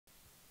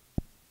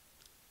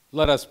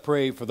Let us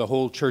pray for the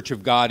whole Church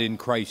of God in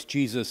Christ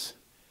Jesus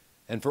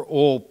and for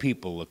all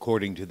people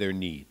according to their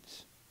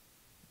needs.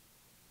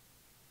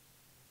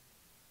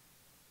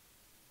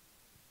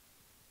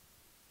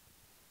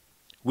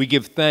 We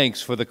give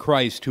thanks for the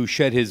Christ who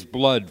shed his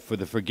blood for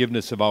the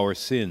forgiveness of our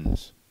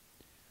sins,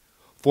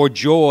 for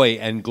joy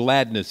and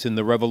gladness in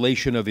the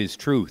revelation of his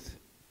truth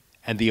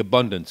and the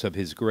abundance of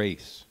his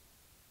grace.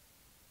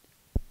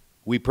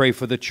 We pray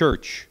for the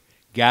Church,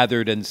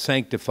 gathered and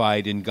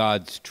sanctified in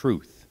God's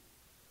truth,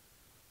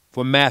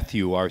 for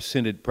Matthew, our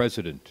Synod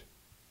President,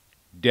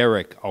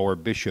 Derek, our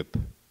Bishop,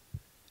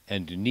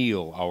 and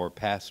Neil, our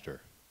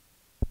Pastor.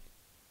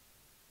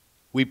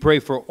 We pray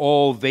for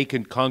all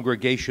vacant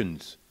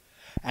congregations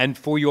and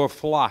for your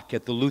flock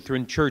at the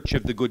Lutheran Church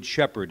of the Good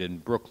Shepherd in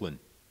Brooklyn.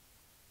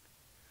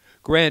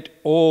 Grant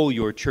all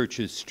your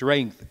churches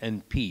strength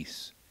and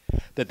peace,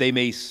 that they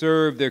may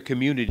serve their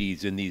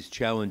communities in these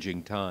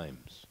challenging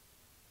times.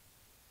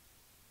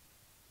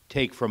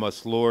 Take from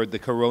us, Lord, the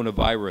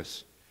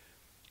coronavirus,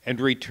 and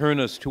return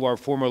us to our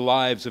former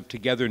lives of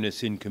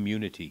togetherness in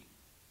community.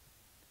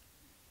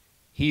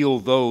 Heal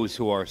those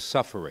who are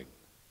suffering.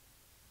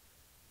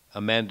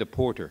 Amanda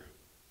Porter,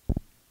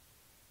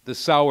 the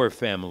Sauer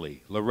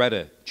family,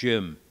 Loretta,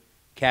 Jim,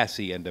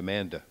 Cassie, and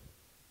Amanda.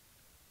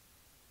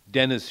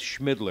 Dennis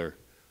Schmidler,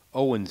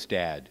 Owen's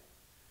dad,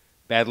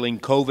 battling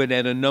COVID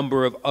and a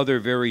number of other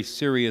very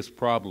serious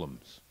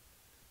problems.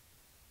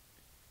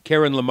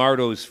 Karen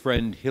Lamardo's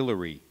friend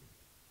Hillary,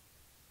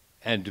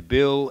 and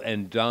Bill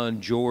and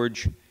Don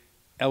George,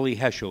 Ellie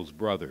Heschel's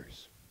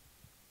brothers.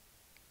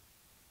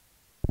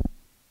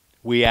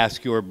 We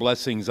ask your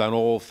blessings on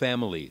all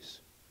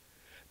families,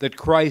 that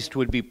Christ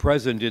would be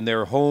present in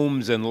their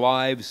homes and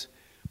lives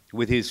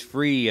with his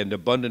free and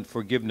abundant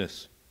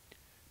forgiveness,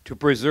 to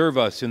preserve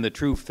us in the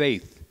true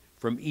faith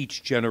from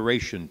each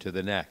generation to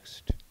the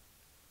next.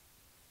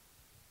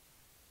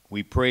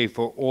 We pray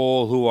for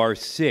all who are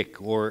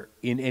sick or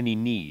in any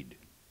need,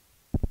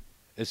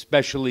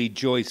 especially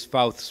Joyce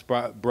Fouth's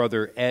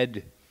brother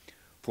Ed,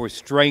 for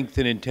strength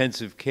in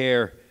intensive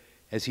care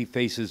as he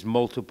faces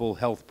multiple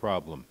health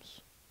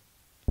problems.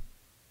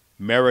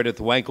 Meredith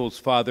Wankel's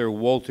father,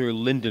 Walter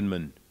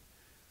Lindenman,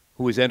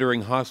 who is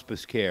entering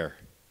hospice care,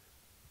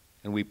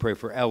 and we pray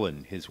for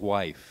Ellen, his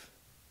wife.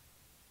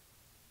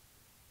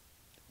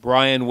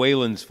 Brian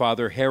Whalen's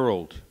father,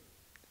 Harold.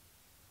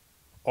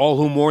 All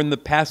who mourn the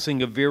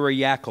passing of Vera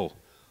Yackel,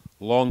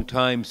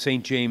 longtime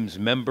St. James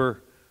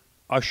member,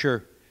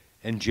 usher,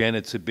 and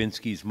Janet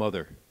Zabinski's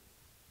mother.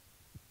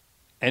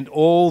 And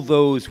all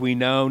those we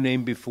now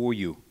name before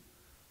you,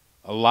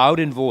 aloud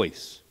in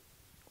voice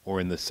or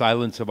in the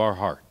silence of our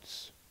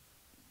hearts.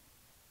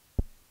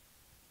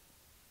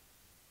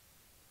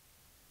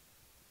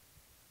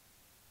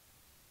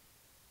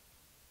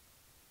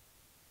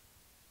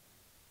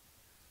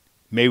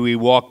 May we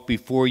walk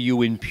before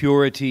you in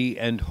purity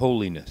and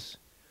holiness,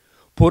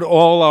 put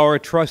all our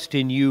trust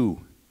in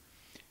you,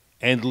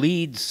 and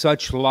lead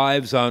such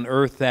lives on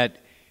earth that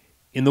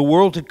in the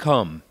world to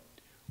come,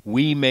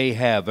 we may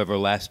have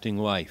everlasting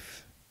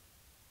life.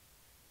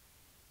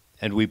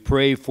 And we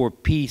pray for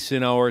peace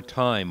in our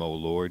time, O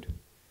Lord,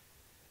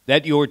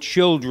 that your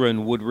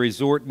children would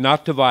resort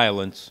not to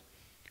violence,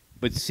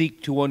 but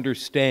seek to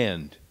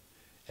understand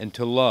and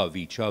to love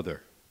each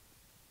other.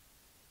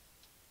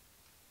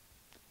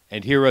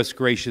 And hear us,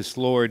 gracious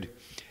Lord,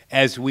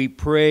 as we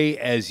pray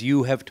as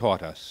you have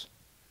taught us.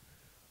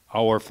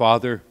 Our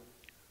Father,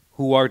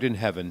 who art in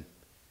heaven,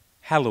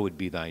 hallowed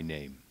be thy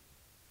name.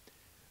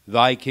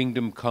 Thy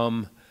kingdom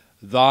come,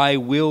 thy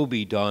will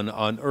be done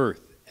on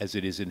earth as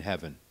it is in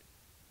heaven.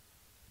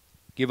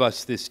 Give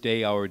us this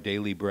day our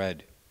daily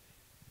bread,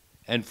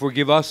 and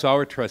forgive us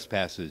our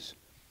trespasses,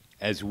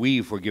 as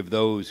we forgive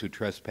those who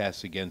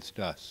trespass against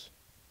us.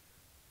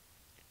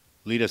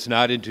 Lead us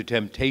not into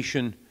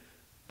temptation,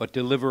 but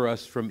deliver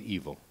us from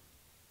evil.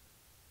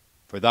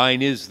 For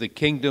thine is the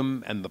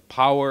kingdom and the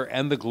power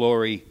and the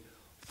glory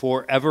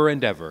forever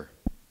and ever.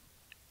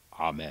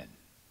 Amen.